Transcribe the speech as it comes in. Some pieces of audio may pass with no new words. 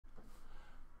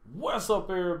What's up,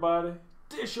 everybody?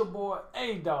 This your boy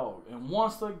Adogg, and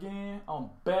once again I'm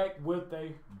back with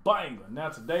a banger. Now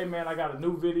today, man, I got a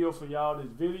new video for y'all. This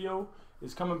video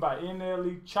is coming by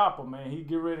NLE Choppa, man. He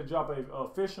get ready to drop a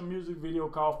official music video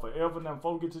called Forever. Now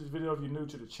before we get to this video, if you're new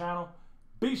to the channel,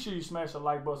 be sure you smash the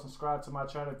like button, subscribe to my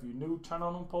channel. If you're new, turn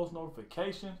on them post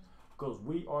notifications because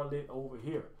we are lit over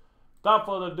here. Without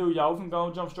further ado, y'all, we can go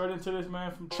and jump straight into this,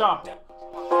 man, from Choppa.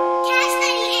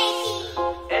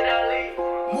 NLE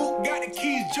got the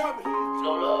keys jumping.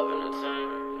 No love in the team.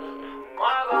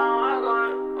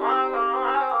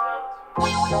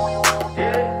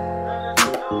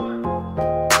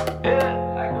 Yeah.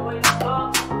 Like the way you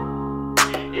talk.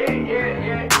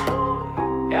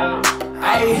 Yeah.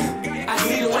 I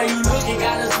see the way you look, you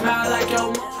got a smile like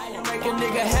your mom. You make a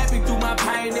nigga happy through my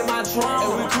pain and my trauma.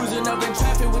 And we cruising up in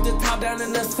traffic with the top down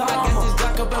in the sun. I got this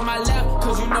duck up in my lap,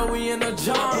 cause you know we in a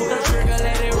jump. Pull the trigger,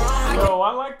 let it run. Bro,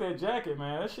 I like that jacket,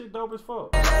 man. That shit dope as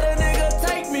fuck. Let a nigga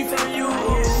take me from you.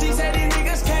 She said these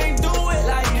niggas can't do it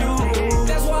like you.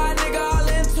 That's why a nigga all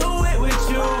into it with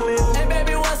you. And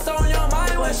baby, what's on your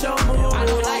mind? What's your move? I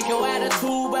don't like your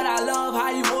attitude, but I love how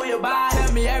you move your body.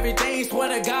 Tell me everything, swear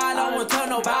to God, I won't tell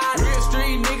nobody. Real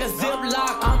street niggas zip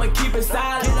lock, I'ma keep it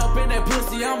silent. Get up in that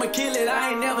pussy, I'ma kill it,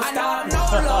 I ain't never stop. No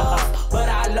love, but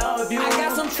I love you. I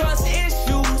got some trust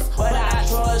issues, but I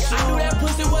trust you. I knew that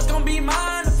pussy was gonna be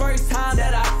mine the first time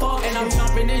that I fucked. And I'm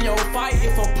jumping in your fight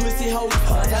if a pussy hoe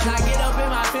touch. As I get up in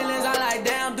my feelings, I like,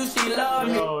 damn, do she love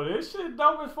me? Yo, this shit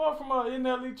dope as fuck from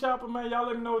NLE Choppa, man. Y'all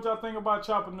let me know what y'all think about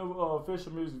Choppa new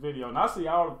official music video. And I see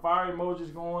all the fire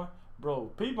emojis going.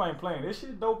 Bro, people ain't playing. This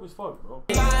shit dope as fuck, bro.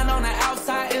 Fine on the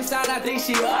outside, inside I think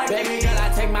she ugly. Baby girl, I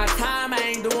take my time, I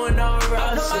ain't doing no rushing.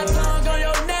 I put my tongue on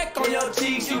your neck, on your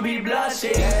cheeks, you be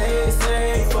blushing. They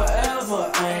say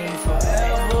forever ain't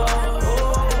forever.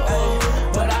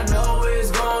 But I know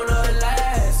it's gonna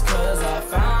last, cause I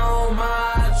found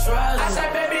my trust. I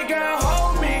said, baby girl,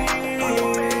 hold me.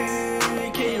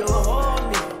 Can you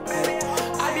hold me?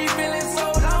 I be feeling so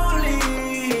lonely.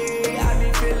 I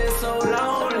be feeling so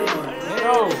lonely.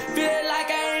 Feel like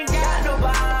I ain't got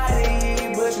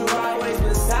nobody, but you always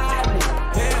beside me.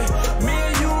 Yeah, me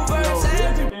and you versus.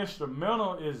 This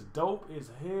instrumental is dope as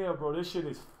hell, bro. This shit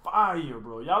is fire,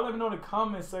 bro. Y'all let me know in the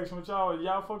comment section what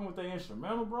y'all fucking with the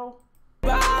instrumental, bro.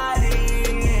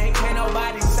 Can't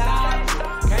nobody stop.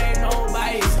 Can't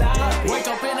nobody stop. Wake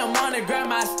up in the morning, grab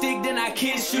my stick, then I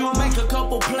kiss you. Make a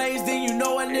couple plays, then you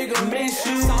know a nigga miss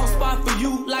you. Soft spot for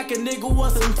you, like a nigga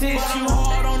was some tissue.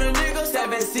 Hard on a nigga,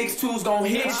 762's gon'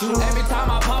 hit you. Every time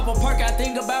I pop a perk, I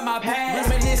think about my past.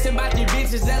 Reminiscing about the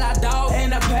bitches that I dog in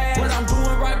the past. But I'm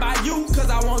doing right by you, cause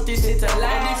I want this shit to last.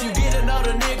 And if you get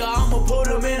another nigga, I'ma put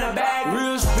him in a bag.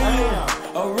 Real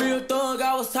spill, a real thug,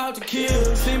 I was taught to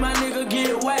kill. See my nigga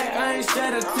get whacked, I ain't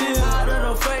shed a tear. Out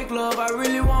of the fake love, I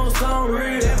really want some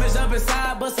real. Damage up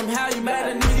inside, but somehow you mad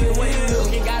a nigga. The way you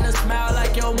looking, got a smile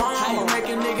like your mom. How you make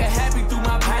a nigga happy through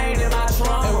my pain and my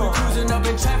trauma. And we cruising up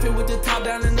in traffic with the top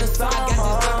down in the sun. I got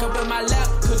this duck up in my lap,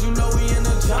 cause you know we in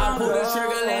a jump. Pull the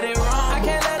trigger, let it run. I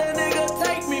can't let a nigga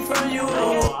take me from you.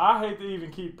 Bro, I hate to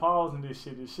even keep pausing this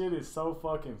shit. This shit is so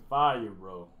fucking fire,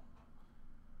 bro.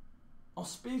 I'm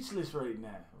speechless right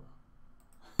now.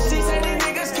 She said these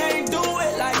niggas can't do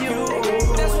it like you.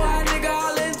 That's why a nigga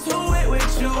all into it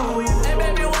with you. And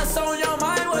baby, what's on your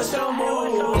mind? What's your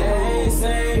move? They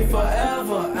say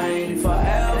forever ain't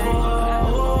forever.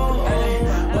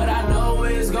 But I know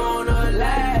it's gonna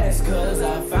last, cause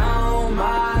I found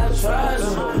my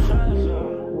trust.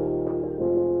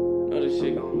 Know this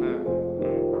shit gon' last.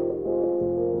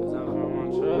 Cause I found my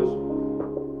trust.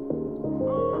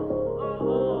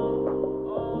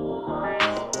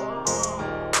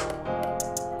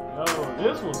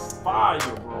 This was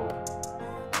fire, bro.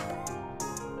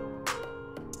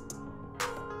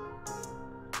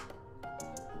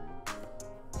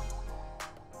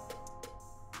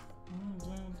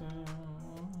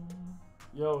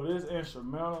 Yo, this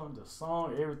instrumental, the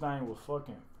song, everything was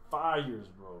fucking fires,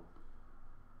 bro.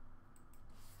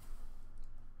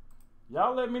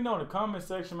 Y'all let me know in the comment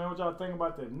section, man, what y'all think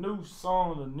about the new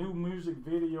song, the new music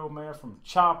video, man, from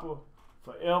Choppa,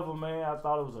 Forever, man. I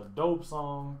thought it was a dope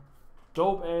song.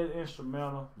 Dope ass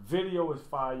instrumental. Video is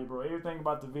fire, bro. Everything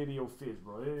about the video fits,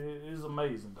 bro. It is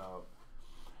amazing, dog.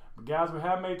 But guys, we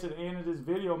have made it to the end of this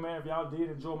video, man. If y'all did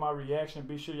enjoy my reaction,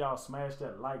 be sure y'all smash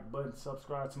that like button,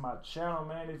 subscribe to my channel,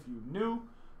 man. If you new,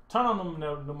 turn on them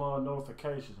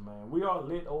notifications, man. We are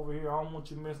lit over here. I don't want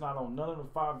you missing out on none of the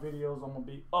 5 videos I'm gonna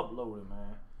be uploading,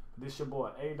 man. This your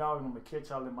boy Adogg, and I'm gonna catch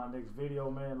y'all in my next video,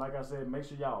 man. Like I said, make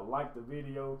sure y'all like the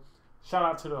video. Shout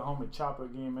out to the homie Choppa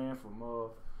again, man, from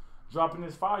dropping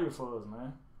this fire for us,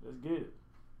 man. Let's get it.